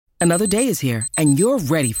Another day is here, and you're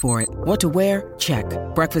ready for it. What to wear? Check.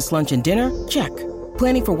 Breakfast, lunch, and dinner? Check.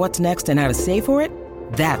 Planning for what's next and how to save for it?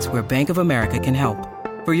 That's where Bank of America can help.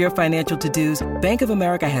 For your financial to-dos, Bank of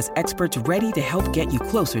America has experts ready to help get you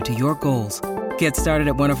closer to your goals. Get started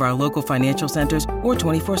at one of our local financial centers or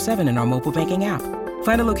 24/7 in our mobile banking app.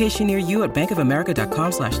 Find a location near you at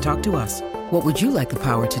bankofamerica.com/talktous. What would you like the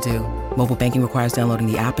power to do? Mobile banking requires downloading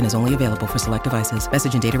the app and is only available for select devices.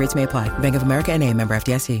 Message and data rates may apply. Bank of America N.A., member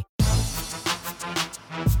FDIC.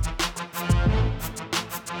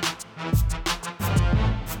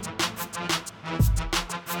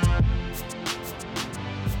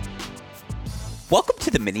 Welcome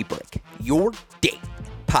to the Mini Break, your daily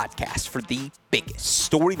podcast for the biggest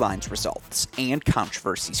storylines, results, and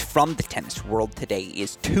controversies from the tennis world. Today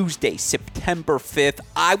is Tuesday, September 5th.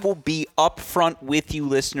 I will be upfront with you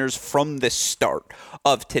listeners from the start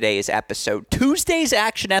of today's episode. Tuesday's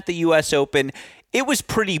action at the U.S. Open, it was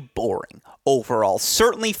pretty boring overall.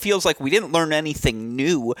 Certainly feels like we didn't learn anything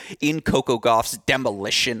new in Coco Gauff's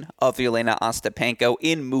demolition of Jelena Ostapenko,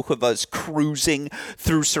 in Muchova's cruising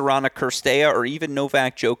through Sorana Cirstea, or even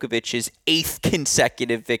Novak Djokovic's 8th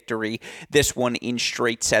consecutive victory, this one in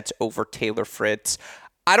straight sets over Taylor Fritz.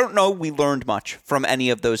 I don't know we learned much from any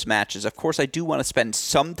of those matches. Of course, I do want to spend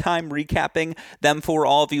some time recapping them for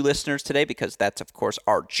all of you listeners today, because that's, of course,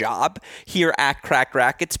 our job here at Crack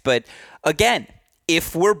Rackets. But again,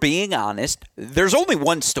 if we're being honest, there's only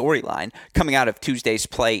one storyline coming out of Tuesday's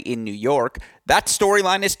play in New York. That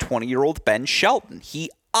storyline is 20-year-old Ben Shelton. He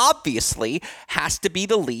obviously has to be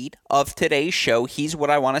the lead of today's show. He's what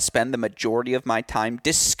I want to spend the majority of my time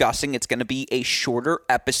discussing. It's going to be a shorter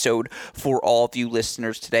episode for all of you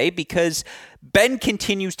listeners today because Ben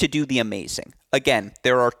continues to do the amazing. Again,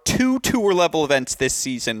 there are 2 tour-level events this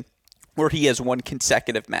season where he has won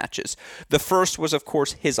consecutive matches. The first was, of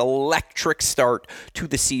course, his electric start to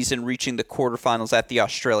the season, reaching the quarterfinals at the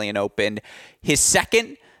Australian Open. His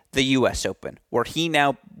second, the U.S. Open, where he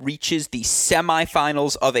now reaches the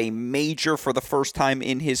semifinals of a major for the first time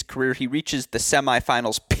in his career. He reaches the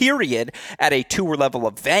semifinals, period, at a tour-level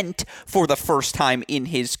event for the first time in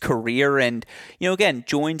his career. And, again,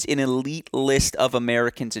 joins an elite list of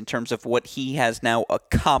Americans in terms of what he has now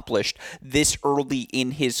accomplished this early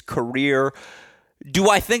in his career.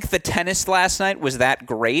 Do I think the tennis last night was that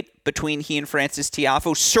great between he and Frances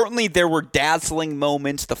Tiafoe? Certainly there were dazzling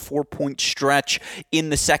moments, the 4-point stretch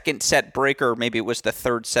in the second set breaker, maybe it was the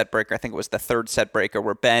third set breaker, I think it was the third set breaker,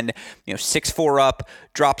 where Ben, 6-4 up,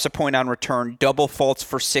 drops a point on return, double faults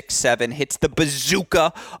for 6-7, hits the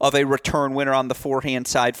bazooka of a return winner on the forehand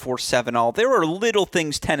side, 4-7 all. There are little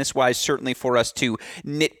things tennis-wise certainly for us to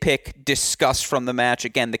nitpick, discuss from the match.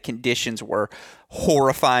 Again, the conditions were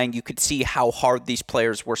horrifying. You could see how hard these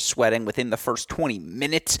players were sweating within the first 20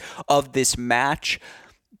 minutes of this match.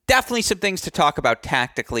 Definitely some things to talk about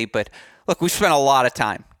tactically, but look, we've spent a lot of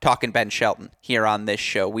time talking Ben Shelton here on this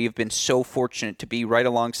show. We've been so fortunate to be right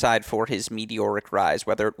alongside for his meteoric rise,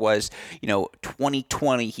 whether it was,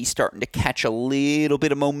 2020, he's starting to catch a little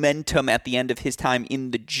bit of momentum at the end of his time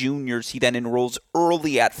in the juniors. He then enrolls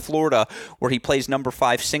early at Florida, where he plays number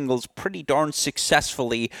 5 singles pretty darn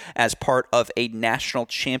successfully as part of a national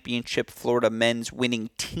championship Florida men's winning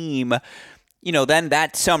team. Then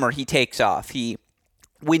that summer he takes off. He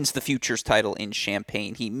wins the Futures title in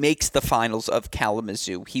Champaign. He makes the finals of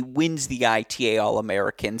Kalamazoo. He wins the ITA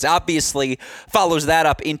All-Americans. Obviously, follows that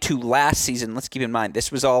up into last season. Let's keep in mind,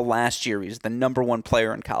 this was all last year. He was the number 1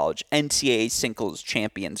 player in college, NCAA singles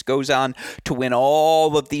champions. Goes on to win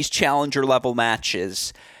all of these challenger-level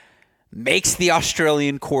matches. Makes the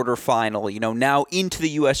Australian quarterfinal, now into the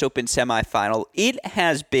U.S. Open semifinal. It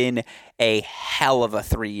has been a hell of a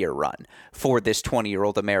 3-year run for this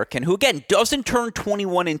 20-year-old American who, again, doesn't turn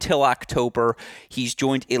 21 until October. He's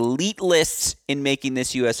joined elite lists in making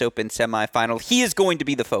this U.S. Open semifinal. He is going to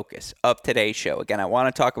be the focus of today's show. Again, I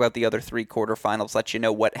want to talk about the other 3 quarterfinals, let you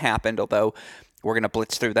know what happened, although we're going to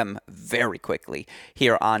blitz through them very quickly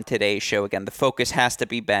here on today's show. Again, the focus has to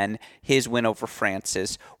be Ben, his win over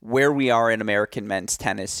Francis, where we are in American men's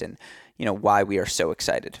tennis, and why we are so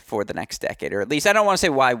excited for the next decade. Or at least I don't want to say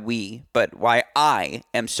why we, but why I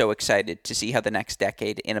am so excited to see how the next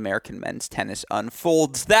decade in American men's tennis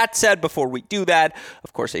unfolds. That said, before we do that,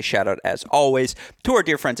 of course, a shout out as always to our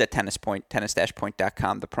dear friends at Tennis Point,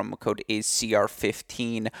 tennis-point.com. The promo code is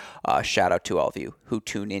CR15. Shout out to all of you who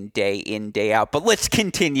tune in, day out. But let's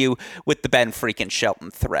continue with the Ben Freakin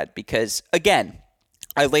Shelton thread, because again,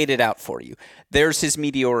 I laid it out for you. There's his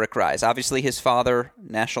meteoric rise. Obviously, his father,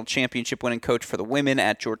 national championship winning coach for the women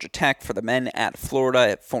at Georgia Tech, for the men at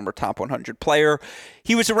Florida, a former top 100 player.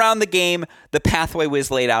 He was around the game. The pathway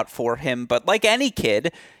was laid out for him. But like any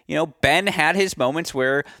kid, Ben had his moments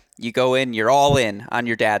where you go in, you're all in on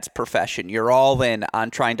your dad's profession. You're all in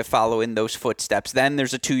on trying to follow in those footsteps. Then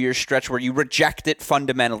there's a 2-year stretch where you reject it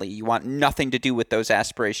fundamentally. You want nothing to do with those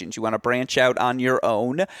aspirations. You want to branch out on your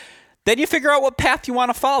own. Then you figure out what path you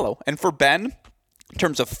want to follow. And for Ben, in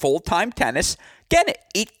terms of full-time tennis, again,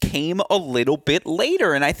 it came a little bit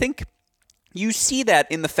later. And I think you see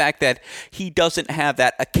that in the fact that he doesn't have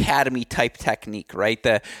that academy-type technique, right?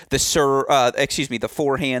 The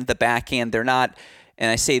forehand, the backhand, they're not, and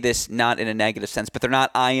I say this not in a negative sense, but they're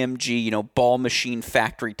not IMG, ball machine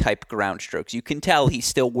factory type ground strokes. You can tell he's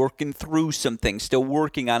still working through some things, still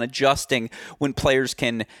working on adjusting when players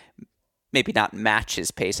can maybe not match his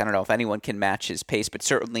pace. I don't know if anyone can match his pace, but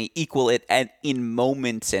certainly equal it in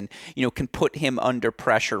moments and, can put him under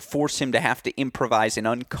pressure, force him to have to improvise in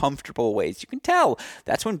uncomfortable ways. You can tell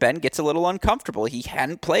that's when Ben gets a little uncomfortable. He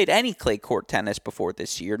hadn't played any clay court tennis before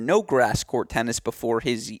this year, no grass court tennis before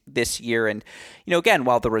this year. And, again,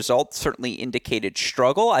 while the results certainly indicated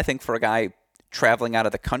struggle, I think for a guy traveling out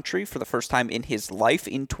of the country for the first time in his life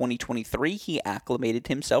in 2023, he acclimated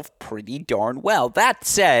himself pretty darn well. That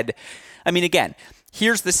said, again,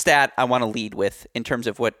 here's the stat I want to lead with in terms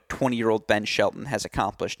of what 20-year-old Ben Shelton has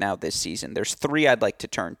accomplished now this season. There's 3 I'd like to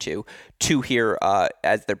turn to, 2 here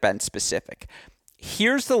as they're Ben specific.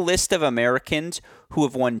 Here's the list of Americans who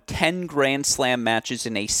have won 10 Grand Slam matches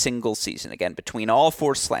in a single season. Again, between all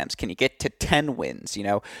 4 slams, can you get to 10 wins?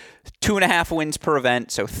 2.5 wins per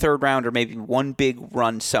event, so third round or maybe one big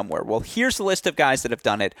run somewhere. Well, here's the list of guys that have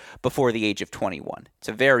done it before the age of 21. It's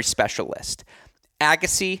a very special list.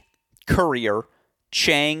 Agassi, Courier,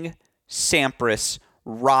 Chang, Sampras,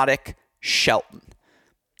 Roddick, Shelton.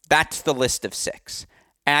 That's the list of 6.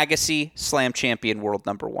 Agassi, slam champion, world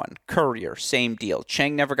number 1. Courier, same deal.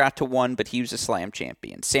 Chang never got to 1, but he was a slam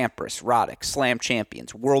champion. Sampras, Roddick, slam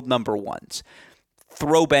champions, world number 1s.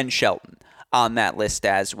 Throw Ben Shelton on that list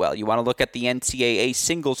as well. You want to look at the NCAA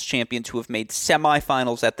singles champions who have made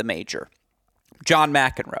semifinals at the major. John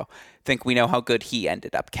McEnroe. Think we know how good he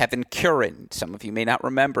ended up. Kevin Curran, some of you may not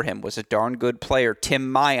remember him, was a darn good player.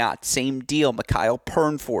 Tim Mayotte, same deal. Mikhail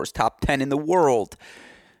Pernfors, top 10 in the world.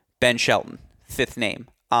 Ben Shelton, 5th name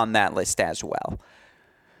on that list as well.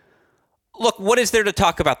 Look, what is there to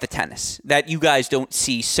talk about the tennis that you guys don't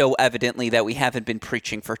see so evidently that we haven't been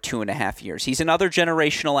preaching for 2.5 years? He's another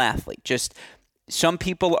generational athlete. Just some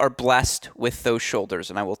people are blessed with those shoulders.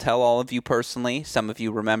 And I will tell all of you personally, some of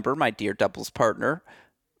you remember my dear doubles partner,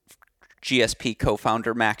 GSP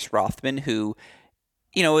co-founder Max Rothman, who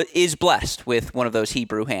is blessed with one of those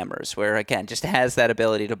Hebrew hammers where, again, just has that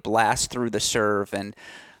ability to blast through the serve. And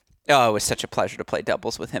it was such a pleasure to play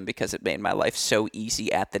doubles with him because it made my life so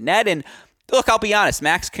easy at the net. And look, I'll be honest,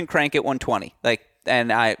 Max can crank at 120.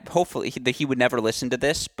 And hopefully he would never listen to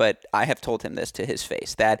this, but I have told him this to his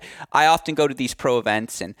face, that I often go to these pro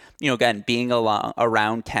events and, again, being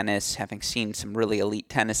around tennis, having seen some really elite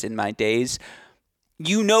tennis in my days,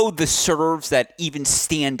 the serves that even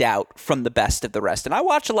stand out from the best of the rest. And I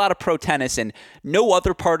watch a lot of pro tennis, and no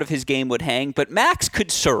other part of his game would hang, but Max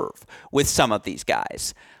could serve with some of these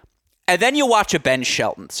guys. And then you watch a Ben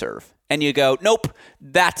Shelton serve, and you go, nope,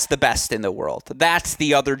 that's the best in the world. That's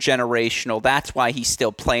the other generational. That's why he's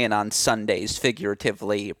still playing on Sundays,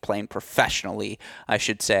 figuratively, playing professionally, I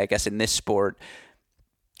should say, I guess, in this sport.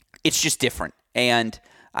 It's just different. And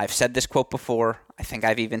I've said this quote before. I think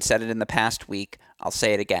I've even said it in the past week. I'll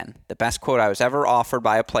say it again. The best quote I was ever offered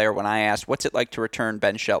by a player when I asked, what's it like to return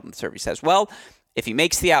Ben Shelton's serve? He says, well, if he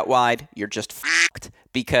makes the out wide, you're just fucked,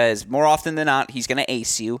 because more often than not, he's going to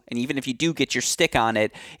ace you. And even if you do get your stick on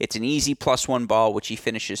it, it's an easy +1 ball, which he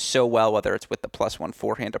finishes so well, whether it's with the +1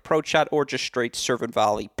 forehand approach shot or just straight serve and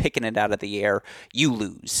volley, picking it out of the air, you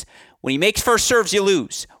lose. When he makes first serves, you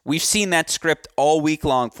lose. We've seen that script all week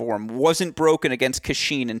long for him. Wasn't broken against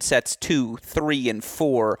Kashin in sets 2, 3, and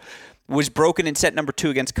 4. Was broken in set number 2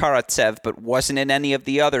 against Karatsev, but wasn't in any of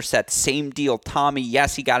the other sets. Same deal. Tommy,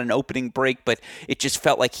 yes, he got an opening break, but it just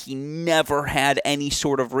felt like he never had any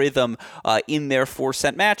sort of rhythm in their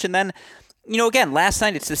 4-set match. And then, again, last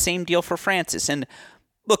night it's the same deal for Francis. And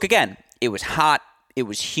look, again, it was hot. It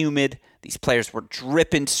was humid. These players were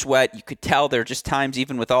dripping sweat. You could tell there are just times,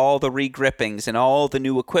 even with all the re-grippings and all the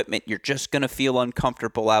new equipment, you're just going to feel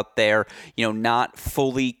uncomfortable out there, not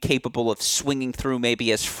fully capable of swinging through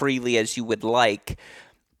maybe as freely as you would like.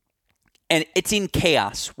 And it's in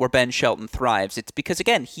chaos where Ben Shelton thrives. It's because,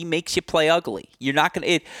 again, he makes you play ugly. You're not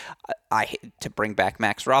going to... to bring back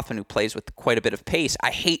Max Rothman, who plays with quite a bit of pace,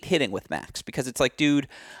 I hate hitting with Max because it's like, dude,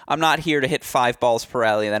 I'm not here to hit 5 balls per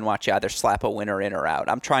alley and then watch you either slap a winner in or out.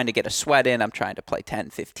 I'm trying to get a sweat in. I'm trying to play 10,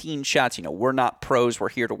 15 shots. We're not pros. We're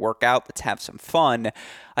here to work out. Let's have some fun.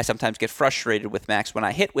 I sometimes get frustrated with Max when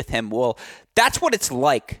I hit with him. Well, that's what it's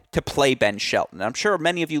like to play Ben Shelton. I'm sure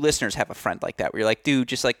many of you listeners have a friend like that where you're like, dude,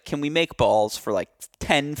 just like, can we make balls for like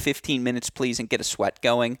 10, 15 minutes, please, and get a sweat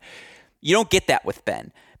going? You don't get that with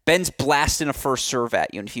Ben. Ben's blasting a first serve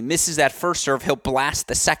at you, and if he misses that first serve, he'll blast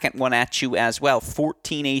the second one at you as well.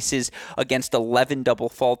 14 aces against 11 double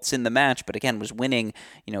faults in the match, but again, was winning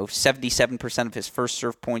 77% of his first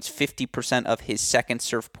serve points, 50% of his second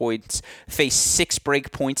serve points, faced 6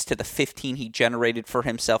 break points to the 15 he generated for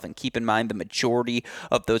himself, and keep in mind the majority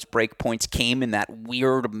of those break points came in that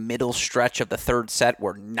weird middle stretch of the third set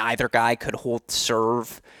where neither guy could hold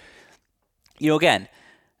serve. Again,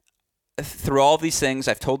 through all these things,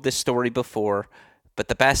 I've told this story before, but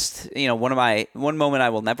the best, one moment I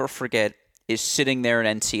will never forget is sitting there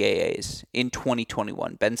in NCAAs in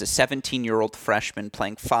 2021. Ben's a 17-year-old freshman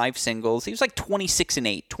playing 5 singles. He was like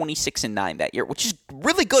 26-8, 26-9 that year, which is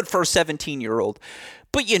really good for a 17-year-old.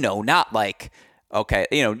 But, not like, okay,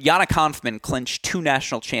 Yana Konfman clinched 2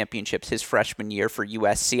 national championships his freshman year for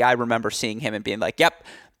USC. I remember seeing him and being like, yep,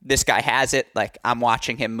 this guy has it. Like, I'm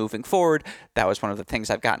watching him moving forward. That was one of the things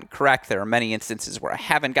I've gotten correct. There are many instances where I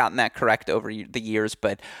haven't gotten that correct over the years,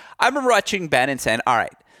 but I remember watching Ben and saying, all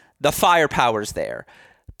right, the firepower's there,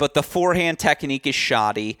 but the forehand technique is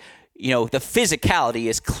shoddy. The physicality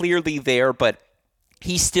is clearly there, but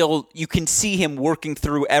you can see him working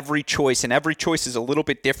through every choice, and every choice is a little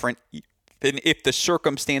bit different than if the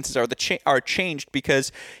circumstances are changed,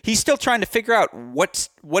 because he's still trying to figure out what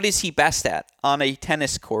is he best at on a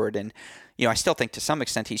tennis court. And I still think to some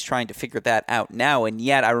extent he's trying to figure that out now. And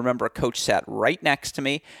yet I remember a coach sat right next to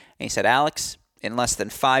me and he said, Alex, in less than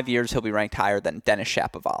 5 years he'll be ranked higher than Denis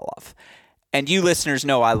Shapovalov. And you listeners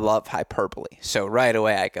know I love hyperbole. So right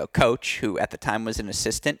away I go, coach, who at the time was an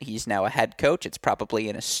assistant, he's now a head coach. It's probably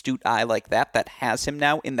an astute eye like that has him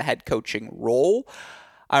now in the head coaching role.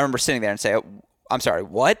 I remember sitting there and say, oh, I'm sorry,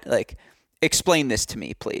 what? Like, explain this to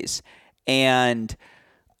me, please. And,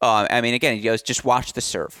 again, he goes, just watch the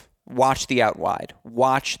serve. Watch the out wide.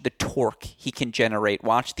 Watch the torque he can generate.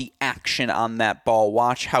 Watch the action on that ball.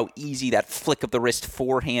 Watch how easy that flick of the wrist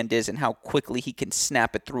forehand is and how quickly he can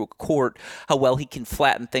snap it through a court, how well he can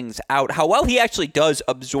flatten things out, how well he actually does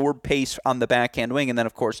absorb pace on the backhand wing. And then,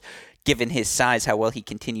 of course, given his size, how well he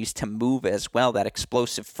continues to move as well. That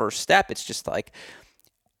explosive first step, it's just like,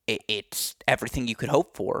 it's everything you could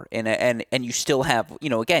hope for. And you still have,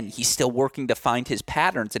 again, he's still working to find his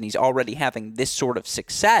patterns, and he's already having this sort of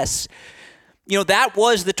success. That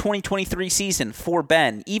was the 2023 season for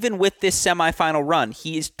Ben. Even with this semifinal run,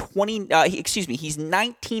 he's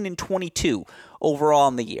 19-22 overall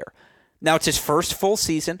in the year. Now, it's his first full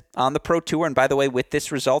season on the Pro Tour, and by the way, with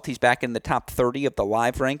this result, he's back in the top 30 of the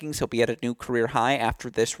live rankings. He'll be at a new career high after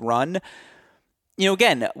this run.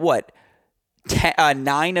 Again,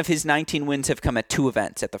 9 of his 19 wins have come at 2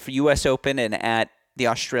 events, at the U.S. Open and at the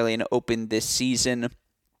Australian Open this season.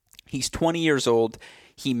 He's 20 years old.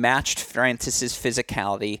 He matched Francis's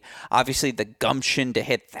physicality. Obviously, the gumption to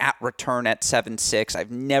hit that return at 7-6.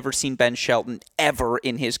 I've never seen Ben Shelton ever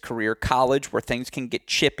in his career. College, where things can get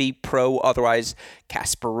chippy, pro, otherwise.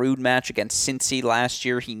 Casper Ruud match against Cincy last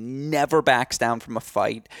year. He never backs down from a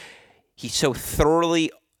fight. He's so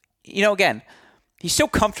thoroughly, again, he's so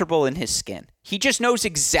comfortable in his skin. He just knows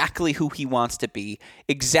exactly who he wants to be,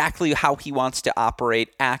 exactly how he wants to operate,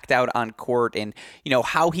 act out on court, and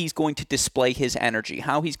how he's going to display his energy,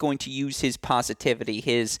 how he's going to use his positivity,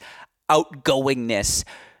 his outgoingness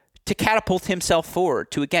to catapult himself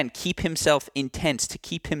forward, to, again, keep himself intense, to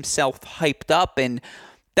keep himself hyped up. And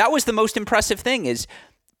that was the most impressive thing is,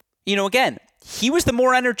 again, he was the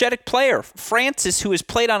more energetic player. Francis, who has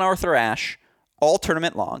played on Arthur Ashe all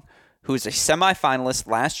tournament long, who is a semifinalist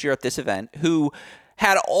last year at this event, who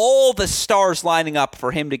had all the stars lining up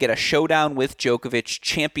for him to get a showdown with Djokovic,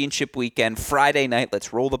 championship weekend, Friday night,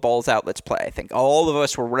 let's roll the balls out, let's play. I think all of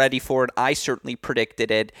us were ready for it. I certainly predicted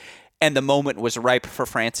it. And the moment was ripe for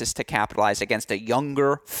Francis to capitalize against a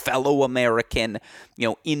younger fellow American,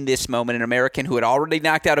 in this moment, an American who had already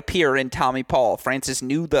knocked out a peer in Tommy Paul. Francis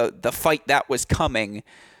knew the fight that was coming.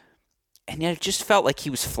 And yet it just felt like he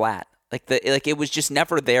was flat. Like it was just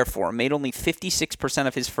never there for him. Made only 56%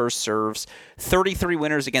 of his first serves, 33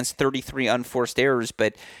 winners against 33 unforced errors,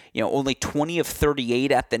 but only 20 of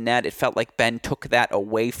 38 at the net. It felt like Ben took that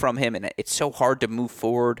away from him, and it's so hard to move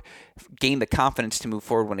forward, gain the confidence to move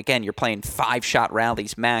forward when, again, you're playing 5-shot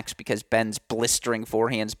rallies max because Ben's blistering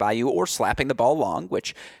forehands by you or slapping the ball long,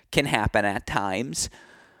 which can happen at times.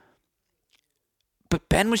 But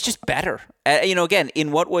Ben was just better. Again,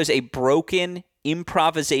 in what was a broken,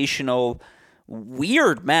 improvisational,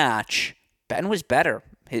 weird match, Ben was better.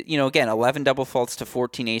 Again, 11 double faults to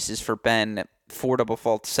 14 aces for Ben, 4 double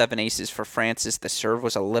faults, 7 aces for Francis. The serve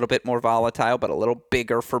was a little bit more volatile, but a little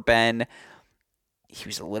bigger for Ben. He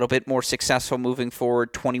was a little bit more successful moving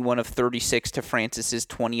forward, 21 of 36 to Francis's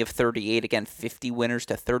 20 of 38. Again, 50 winners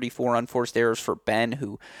to 34 unforced errors for Ben,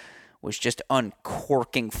 who was just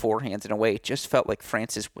uncorking forehands in a way it just felt like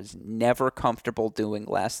Francis was never comfortable doing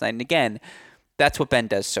last night. And again, that's what Ben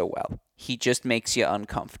does so well. He just makes you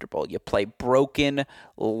uncomfortable. You play broken,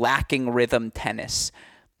 lacking rhythm tennis,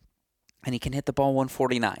 and he can hit the ball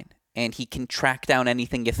 149, and he can track down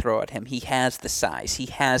anything you throw at him. He has the size. He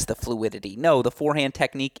has the fluidity. No, the forehand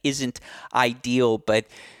technique isn't ideal, but,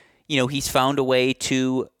 he's found a way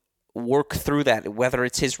to work through that, whether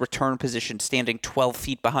it's his return position, standing 12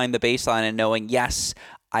 feet behind the baseline and knowing, yes,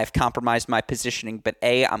 I've compromised my positioning, but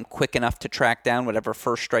A, I'm quick enough to track down whatever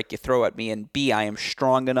first strike you throw at me, and B, I am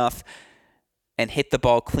strong enough and hit the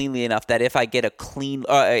ball cleanly enough that if I get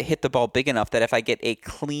hit the ball big enough that if I get a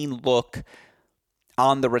clean look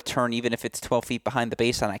on the return, even if it's 12 feet behind the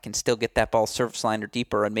baseline, I can still get that ball surface line or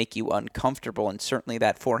deeper and make you uncomfortable. And certainly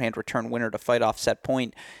that forehand return winner to fight off set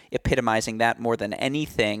point, epitomizing that more than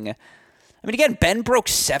anything. I mean, again, Ben broke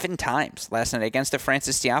 7 times last night against a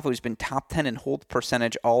Francis Tiafoe who's been top 10 in hold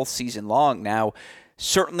percentage all season long. Now,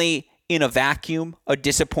 certainly in a vacuum, a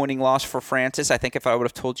disappointing loss for Francis. I think if I would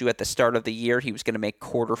have told you at the start of the year he was going to make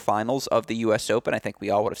quarterfinals of the U.S. Open, I think we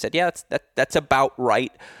all would have said, yeah, that's about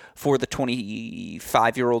right for the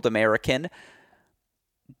 25-year-old American.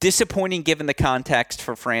 Disappointing given the context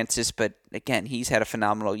for Francis, but again, he's had a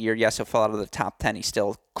phenomenal year. Yes, he'll fall out of the top 10. He's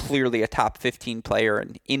still clearly a top 15 player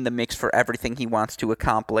and in the mix for everything he wants to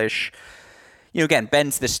accomplish. Again,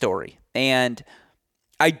 Ben's the story. And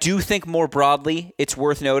I do think more broadly, it's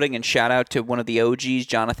worth noting, and shout out to one of the OGs,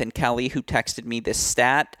 Jonathan Kelly, who texted me this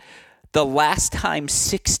stat. The last time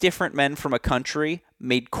 6 different men from a country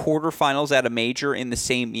made quarterfinals at a major in the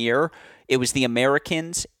same year, it was the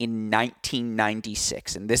Americans in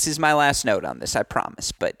 1996. And this is my last note on this, I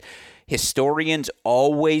promise. But historians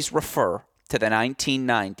always refer to the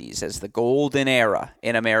 1990s as the golden era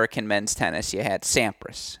in American men's tennis. You had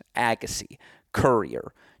Sampras, Agassi,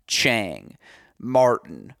 Courier, Chang,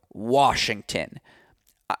 Martin, Washington.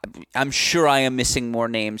 I'm sure I am missing more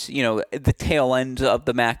names. The tail end of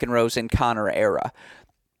the McEnroes and Connor era.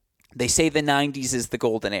 They say the 90s is the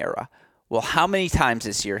golden era. Well, how many times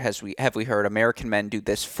this year have we heard American men do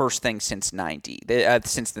this first thing since the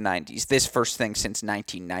 90s, this first thing since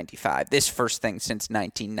 1995, this first thing since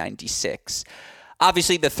 1996?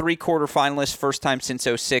 Obviously, the 3 quarterfinalists, first time since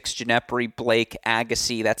 2006, Ginepri, Blake,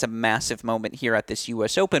 Agassi. That's a massive moment here at this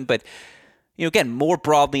U.S. Open. But, again, more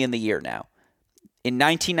broadly in the year now. In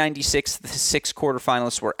 1996, the 6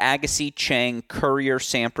 quarterfinalists were Agassi, Chang, Courier,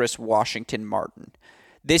 Sampras, Washington, Martin.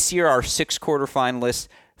 This year, our 6 quarterfinalists,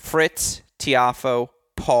 Fritz, Tiafoe,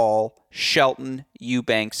 Paul, Shelton,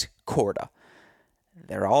 Eubanks, Korda.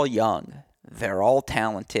 They're all young. They're all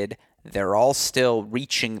talented. They're all still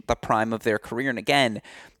reaching the prime of their career. And again,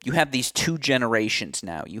 you have these 2 generations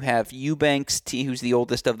now. You have Eubanks, who's the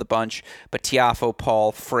oldest of the bunch, but Tiafoe,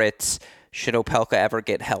 Paul, Fritz. Should Opelka ever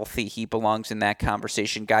get healthy, he belongs in that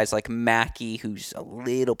conversation. Guys like Mackey, who's a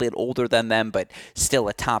little bit older than them, but still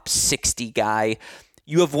a top 60 guy.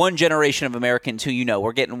 You have one generation of Americans who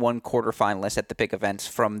we're getting 1 quarterfinalist at the big events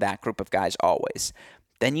from that group of guys always.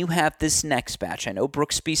 Then you have this next batch. I know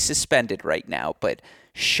Brooksby's suspended right now, but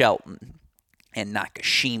Shelton and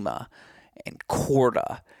Nakashima and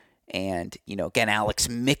Korda and, again, Alex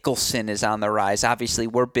Mickelson is on the rise. Obviously,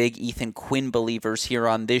 we're big Ethan Quinn believers here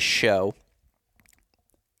on this show.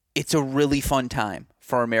 It's a really fun time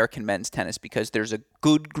for American men's tennis because there's a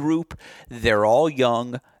good group. They're all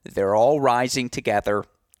young. They're all rising together.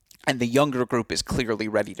 And the younger group is clearly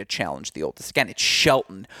ready to challenge the oldest. Again, it's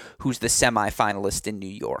Shelton, who's the semifinalist in New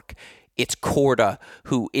York. It's Korda,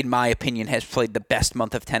 who, in my opinion, has played the best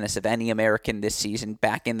month of tennis of any American this season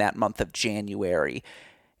back in that month of January.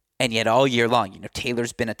 And yet all year long,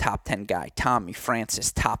 Taylor's been a top 10 guy. Tommy,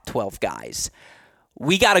 Francis, top 12 guys.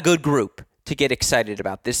 We got a good group to get excited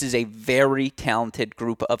about. This is a very talented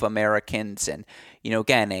group of Americans. And,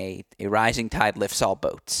 again, a rising tide lifts all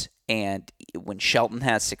boats. And when Shelton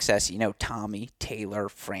has success, Tommy, Taylor,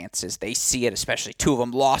 Francis, they see it, especially two of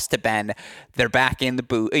them lost to Ben. They're back in the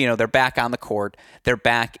booth, they're back on the court. They're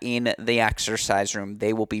back in the exercise room.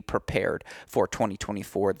 They will be prepared for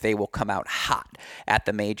 2024. They will come out hot at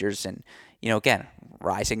the majors. And, again,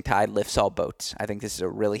 rising tide lifts all boats. I think this is a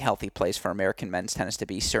really healthy place for American men's tennis to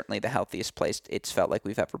be. Certainly the healthiest place it's felt like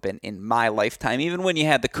we've ever been in my lifetime. Even when you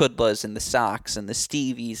had the Kudlas and the Sox and the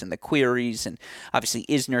Stevies and the Queries and obviously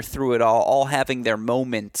Isner through it all having their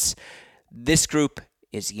moments. This group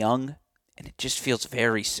is young and it just feels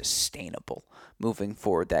very sustainable moving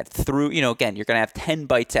forward. That through, again, you're going to have 10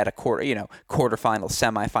 bites at a quarterfinal,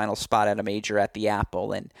 semifinal spot at a major at the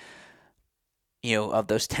Apple. And of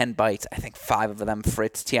those 10 bites, I think 5 of them,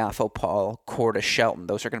 Fritz, Tiafoe, Paul, Korda, Shelton,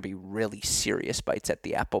 those are going to be really serious bites at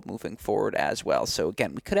the Apple moving forward as well. So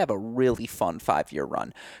again, we could have a really fun 5-year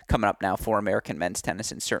run coming up now for American men's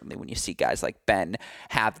tennis. And certainly when you see guys like Ben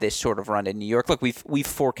have this sort of run in New York, look, we've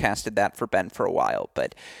forecasted that for Ben for a while,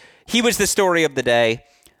 but he was the story of the day.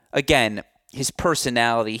 Again, his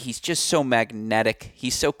personality, he's just so magnetic.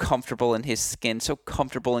 He's so comfortable in his skin, so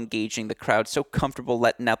comfortable engaging the crowd, so comfortable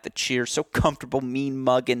letting out the cheers, so comfortable mean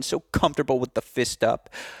mugging, so comfortable with the fist up.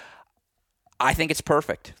 I think it's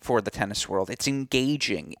perfect for the tennis world. It's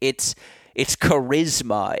engaging. It's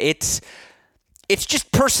charisma. It's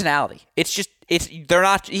just personality.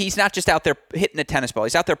 He's not just out there hitting a tennis ball.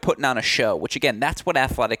 He's out there putting on a show, which again, that's what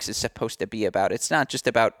athletics is supposed to be about. It's not just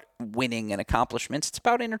about winning and accomplishments. It's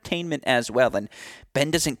about entertainment as well. And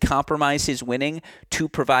Ben doesn't compromise his winning to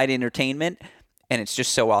provide entertainment. And it's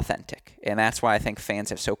just so authentic. And that's why I think fans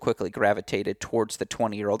have so quickly gravitated towards the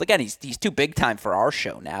 20-year-old. Again, he's too big time for our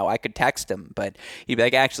show now. I could text him, but he'd be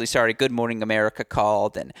like, actually, sorry, Good Morning America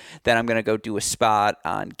called, and then I'm going to go do a spot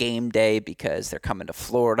on game day because they're coming to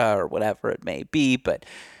Florida or whatever it may be. But,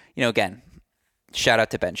 again, shout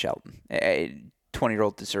out to Ben Shelton.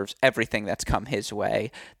 20-year-old deserves everything that's come his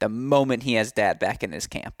way. The moment he has Dad back in his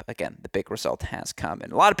camp, again, the big result has come.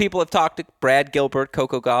 And a lot of people have talked to Brad Gilbert,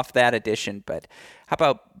 Coco Gauff, that edition, but how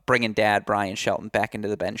about bringing Dad, Brian Shelton, back into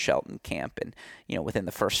the Ben Shelton camp and, within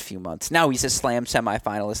the first few months. Now he's a Slam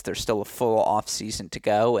semifinalist. There's still a full off season to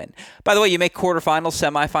go. And by the way, you make quarterfinals,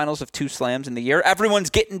 semifinals of 2 Slams in the year. Everyone's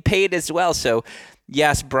getting paid as well. So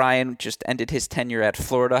yes, Brian just ended his tenure at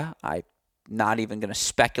Florida. I'm not even going to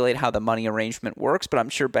speculate how the money arrangement works, but I'm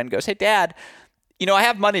sure Ben goes, hey, Dad, I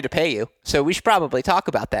have money to pay you, so we should probably talk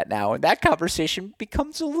about that now. And that conversation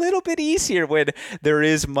becomes a little bit easier when there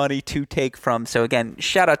is money to take from. So again,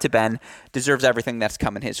 shout out to Ben. Deserves everything that's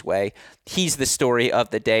coming his way. He's the story of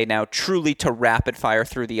the day now, truly to rapid fire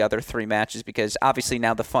through the other 3 matches, because obviously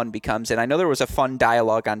now the fun becomes, and I know there was a fun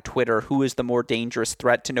dialogue on Twitter, who is the more dangerous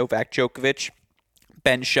threat to Novak Djokovic?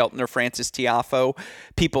 Ben Shelton or Francis Tiafoe.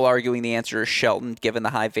 People arguing the answer is Shelton, given the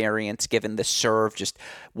high variance, given the serve. Just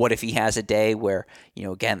what if he has a day where,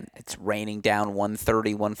 again, it's raining down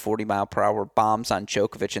 130, 140 mile per hour bombs on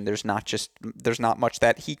Djokovic, and there's not much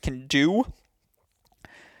that he can do.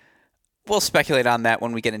 We'll speculate on that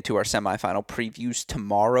when we get into our semifinal previews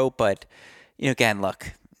tomorrow. But, again,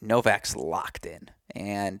 look, Novak's locked in.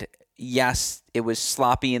 And yes, it was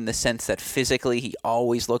sloppy in the sense that physically he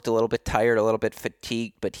always looked a little bit tired, a little bit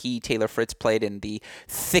fatigued, but Taylor Fritz, played in the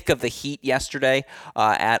thick of the heat yesterday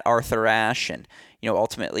at Arthur Ashe, and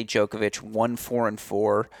ultimately Djokovic won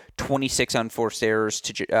 4-4, 26 unforced errors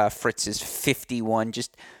to Fritz's 51,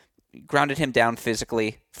 just grounded him down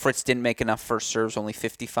physically. Fritz didn't make enough first serves, only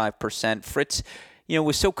 55%. Fritz,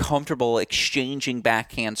 was so comfortable exchanging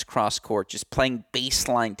backhands cross court, just playing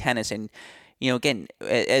baseline tennis, and again,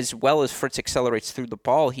 as well as Fritz accelerates through the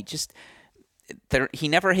ball, he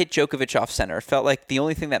never hit Djokovic off center. It felt like the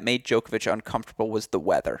only thing that made Djokovic uncomfortable was the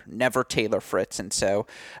weather, never Taylor Fritz. And so,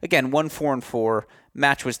 again, 1-4-4,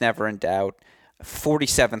 match was never in doubt.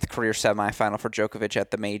 47th career semifinal for Djokovic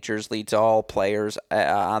at the majors, leads all players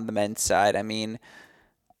on the men's side.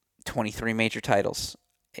 23 major titles.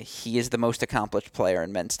 He is the most accomplished player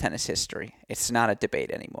in men's tennis history. It's not a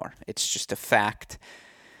debate anymore. It's just a fact.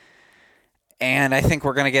 And I think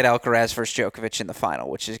we're going to get Alcaraz versus Djokovic in the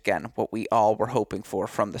final, which is, again, what we all were hoping for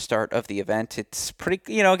from the start of the event. It's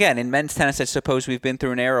pretty, again, in men's tennis, I suppose we've been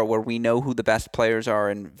through an era where we know who the best players are,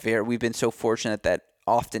 and we've been so fortunate that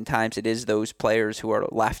oftentimes it is those players who are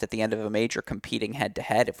left at the end of a major competing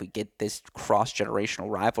head-to-head. If we get this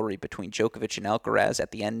cross-generational rivalry between Djokovic and Alcaraz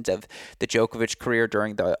at the end of the Djokovic career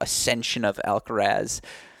during the ascension of Alcaraz,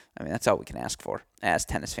 that's all we can ask for as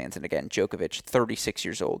tennis fans. And again, Djokovic, 36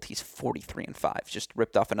 years old. He's 43-5. Just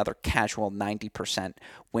ripped off another casual 90%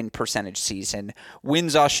 win percentage season.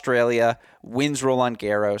 Wins Australia, wins Roland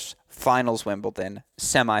Garros, finals Wimbledon,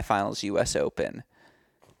 semifinals US Open.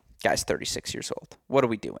 Guy's 36 years old. What are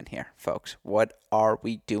we doing here, folks? What are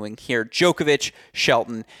we doing here? Djokovic,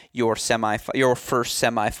 Shelton, your first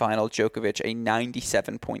semifinal. Djokovic, a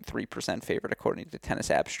 97.3% favorite according to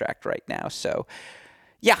Tennis Abstract right now. So,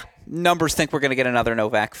 yeah, numbers think we're going to get another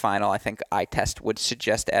Novak final. I think eye test would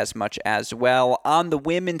suggest as much as well. On the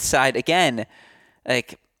women's side, again,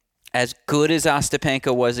 like, as good as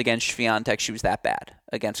Ostapenko was against Swiatek, she was that bad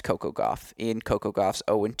against Coco Gauff in Coco Gauff's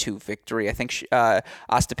 0-2 victory. I think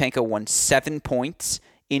Ostapenko won 7 points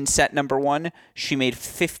in set number 1. She made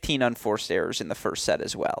 15 unforced errors in the first set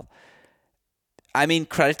as well. I mean,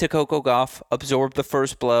 credit to Coco Gauff, absorbed the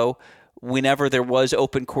first blow. Whenever there was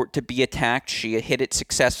open court to be attacked, she hit it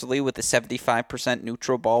successfully with a 75%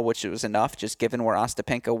 neutral ball, which was enough, just given where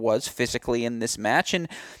Ostapenko was physically in this match. And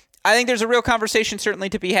I think there's a real conversation certainly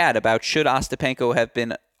to be had about should Ostapenko have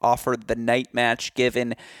been offered the night match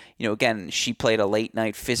given, again, she played a late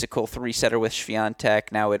night physical 3-setter with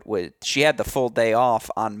Swiatek. Now she had the full day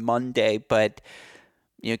off on Monday, but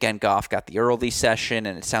again, Gauff got the early session,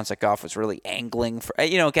 and it sounds like Gauff was really angling for,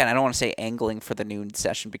 again, I don't want to say angling for the noon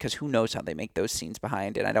session because who knows how they make those scenes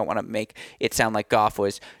behind it. I don't want to make it sound like Gauff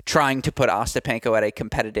was trying to put Ostapenko at a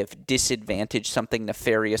competitive disadvantage, something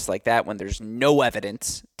nefarious like that, when there's no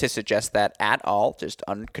evidence to suggest that at all, just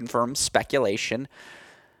unconfirmed speculation.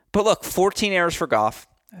 But look, 14 errors for Gauff,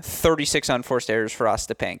 36 unforced errors for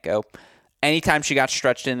Ostapenko. Anytime she got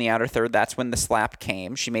stretched in the outer third, that's when the slap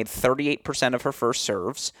came. She made 38% of her first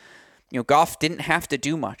serves. Gauff didn't have to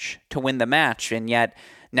do much to win the match, and yet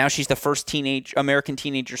now she's the first American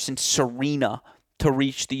teenager since Serena to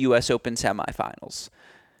reach the U.S. Open semifinals.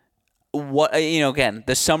 Again,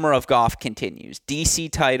 the summer of Gauff continues.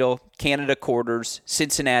 DC title, Canada quarters,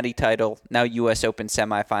 Cincinnati title, now U.S. Open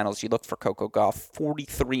semifinals. You look for Coco Gauff,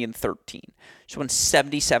 43-13. She won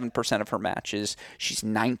 77% of her matches. She's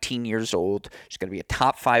 19 years old. She's going to be a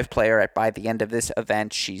top 5 player by the end of this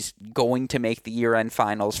event. She's going to make the year-end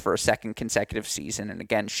finals for a second consecutive season. And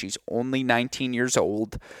again, she's only 19 years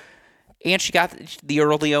old. And she got the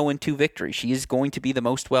early 0-2 victory. She is going to be the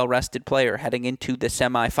most well-rested player heading into the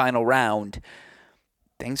semifinal round.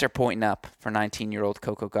 Things are pointing up for 19-year-old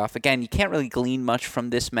Coco Gauff. Again, you can't really glean much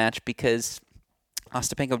from this match because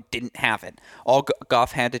Ostapenko didn't have it. All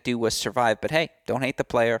Gauff had to do was survive. But hey, don't hate the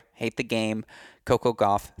player, hate the game. Coco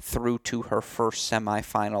Gauff through to her first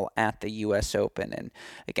semifinal at the U.S. Open. And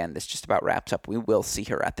again, this just about wraps up. We will see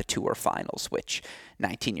her at the Tour Finals, which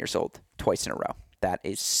 19 years old, twice in a row. That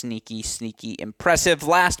is sneaky, sneaky impressive.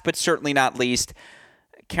 Last but certainly not least,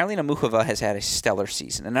 Karolina Muchova has had a stellar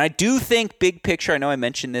season. And I do think, big picture, I know I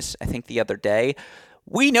mentioned this, I think, the other day,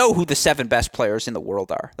 we know who the 7 best players in the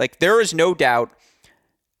world are. Like, there is no doubt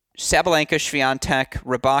Sabalenka, Swiatek,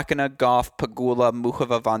 Rybakina, Gauff, Pegula,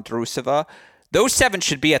 Muchova, Vondrousova. Those 7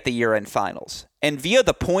 should be at the year-end finals. And via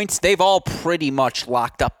the points, they've all pretty much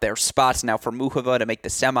locked up their spots. Now for Muchova to make the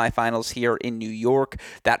semifinals here in New York,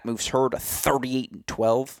 that moves her to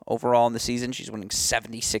 38-12 overall in the season. She's winning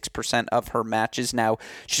 76% of her matches. Now,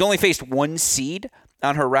 she's only faced 1 seed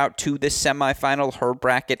on her route to this semifinal. Her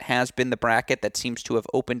bracket has been the bracket that seems to have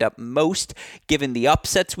opened up most, given the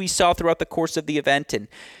upsets we saw throughout the course of the event. And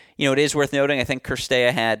it is worth noting, I think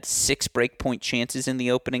Cirstea had 6 breakpoint chances in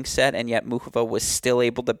the opening set, and yet Muchova was still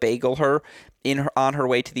able to bagel her on her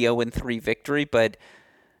way to the 0-3 victory. But,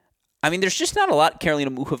 I mean, there's just not a lot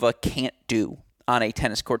Karolina Muchova can't do on a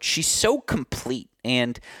tennis court. She's so complete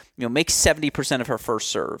and, makes 70% of her first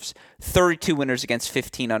serves, 32 winners against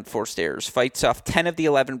 15 unforced errors, fights off 10 of the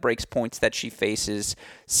 11 breaks points that she faces,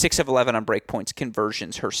 6 of 11 on break points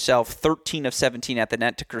conversions herself, 13 of 17 at the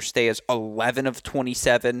net to Cirstea's 11 of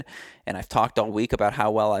 27. And I've talked all week about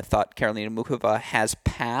how well I thought Karolina Muchova has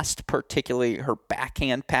passed, particularly her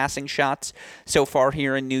backhand passing shots so far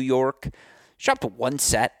here in New York. She dropped 1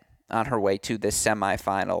 set on her way to this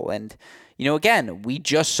semifinal. And, again, we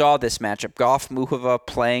just saw this matchup. Gauff-Muchova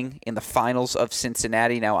playing in the finals of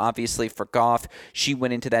Cincinnati. Now, obviously, for Gauff, she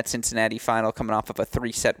went into that Cincinnati final coming off of a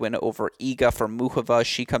 3-set win over Iga. For Muchova,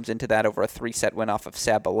 she comes into that over a 3-set win off of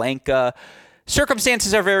Sabalenka.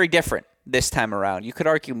 Circumstances are very different this time around. You could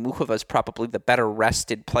argue Muchova is probably the better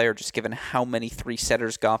rested player, just given how many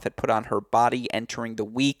 3-setters Gauff had put on her body entering the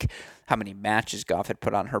week, how many matches Gauff had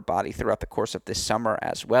put on her body throughout the course of this summer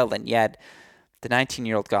as well. And yet, the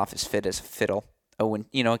 19-year-old Gauff is fit as a fiddle. Oh, and,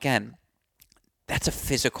 again, that's a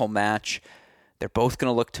physical match. They're both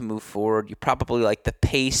going to look to move forward. You probably like the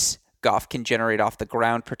pace Gauff can generate off the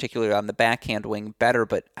ground, particularly on the backhand wing, better,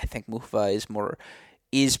 but I think Muchova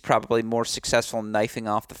is probably more successful knifing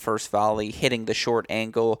off the first volley, hitting the short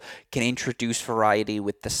angle, can introduce variety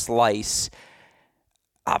with the slice.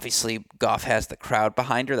 Obviously, Goff has the crowd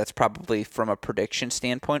behind her. That's probably from a prediction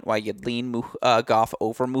standpoint why you'd lean Goff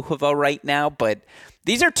over Muhova right now. But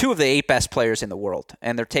these are two of the 8 best players in the world.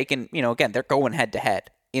 And they're taking, again, they're going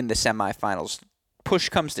head-to-head in the semifinals. Push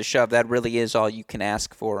comes to shove. That really is all you can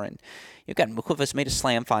ask for. And again, Muhova's made a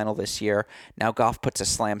slam final this year. Now Goff puts a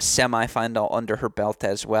slam semifinal under her belt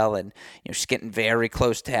as well. And she's getting very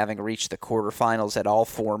close to having reached the quarterfinals at all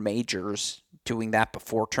 4 majors, doing that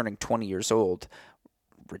before turning 20 years old.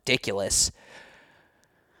 Ridiculous.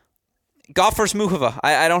 Goff versus Muhova.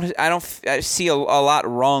 I don't see a lot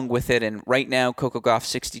wrong with it. And right now, Coco Gauff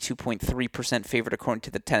 62.3% favorite according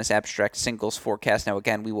to the Tennis Abstract singles forecast. Now,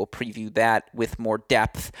 again, we will preview that with more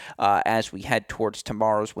depth as we head towards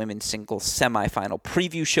tomorrow's women's singles semifinal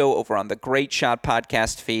preview show over on the Great Shot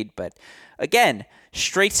podcast feed. But again,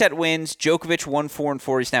 straight set wins. Djokovic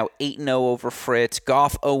 1-4-4. He's now 8-0 over Fritz.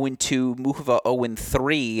 Gauff 0-2. Muhova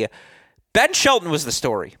 0-3. Ben Shelton was the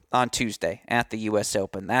story on Tuesday at the U.S.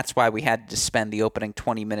 Open. That's why we had to spend the opening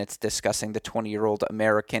 20 minutes discussing the 20-year-old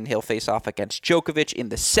American. He'll face off against Djokovic in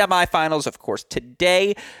the semifinals, of course,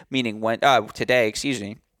 today, Well,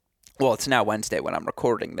 it's now Wednesday when I'm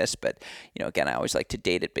recording this, but, again, I always like to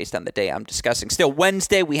date it based on the day I'm discussing. Still,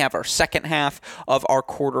 Wednesday, we have our second half of our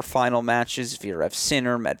quarterfinal matches. Zverev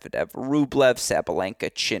Sinner, Medvedev Rublev, Sabalenka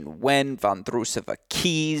Chin Wen, Vondrousova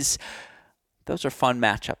Keys. Those are fun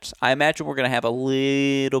matchups. I imagine we're going to have a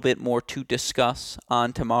little bit more to discuss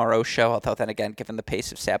on tomorrow's show, although then again, given the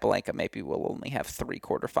pace of Sabalenka, maybe we'll only have 3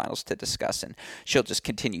 quarterfinals to discuss, and she'll just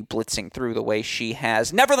continue blitzing through the way she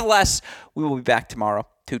has. Nevertheless, we will be back tomorrow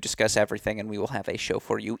to discuss everything, and we will have a show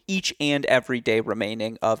for you each and every day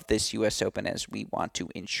remaining of this U.S. Open, as we want to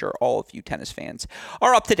ensure all of you tennis fans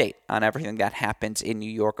are up to date on everything that happens in New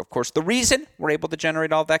York. Of course, the reason we're able to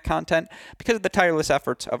generate all that content, because of the tireless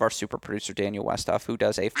efforts of our super producer, Daniel Westhoff, who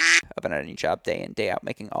does of an editing job day in, day out,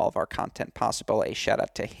 making all of our content possible. A shout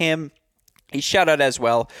out to him. A shout out as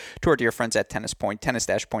well to our dear friends at Tennis Point,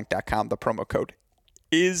 tennis-point.com. The promo code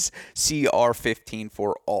is CR15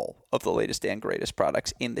 for all of the latest and greatest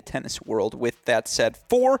products in the tennis world. With that said,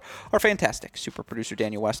 for our fantastic super producer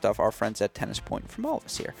Daniel Westhoff, our friends at Tennis Point, from all of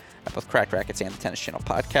us here at both Cracked Rackets and the Tennis Channel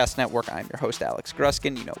Podcast Network, I'm your host, Alex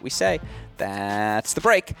Gruskin. You know what we say. That's the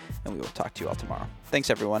break, and we will talk to you all tomorrow. Thanks,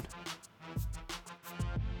 everyone.